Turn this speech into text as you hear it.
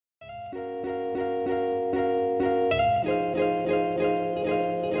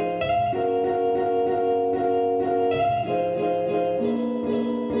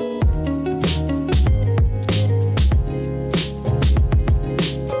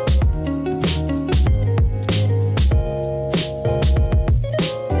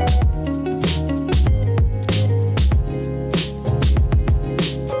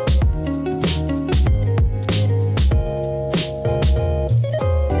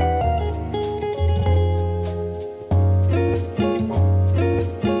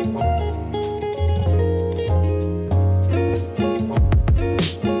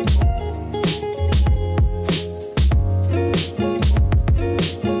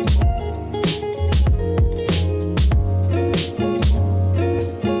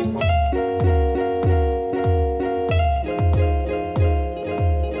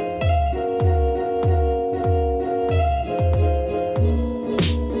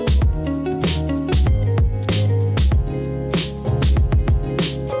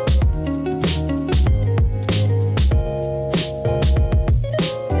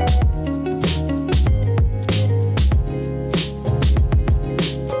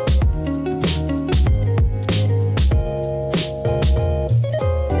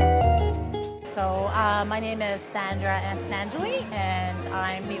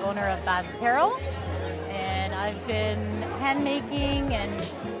of Baz Apparel, and I've been hand making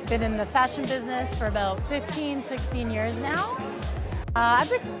and been in the fashion business for about 15, 16 years now. I've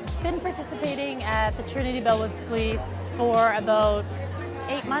been participating at the Trinity Bellwoods Flea for about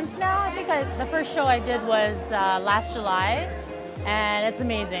 8 months now. I think the first show I did was last July, and it's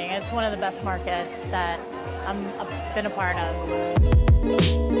amazing. It's one of the best markets that I've been a part of.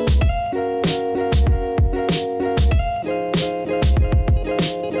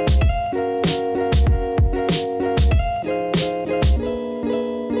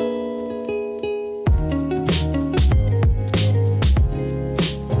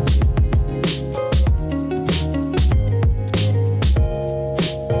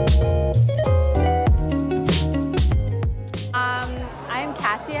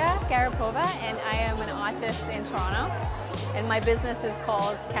 And I am an artist in Toronto, and my business is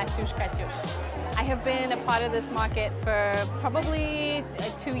called Katyush Katyush. I have been a part of this market for probably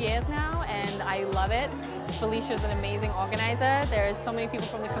 2 years now, and I love it. Felicia is an amazing organizer. There are so many people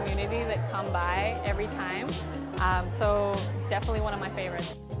from the community that come by every time, so it's definitely one of my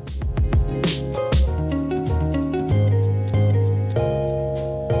favorites.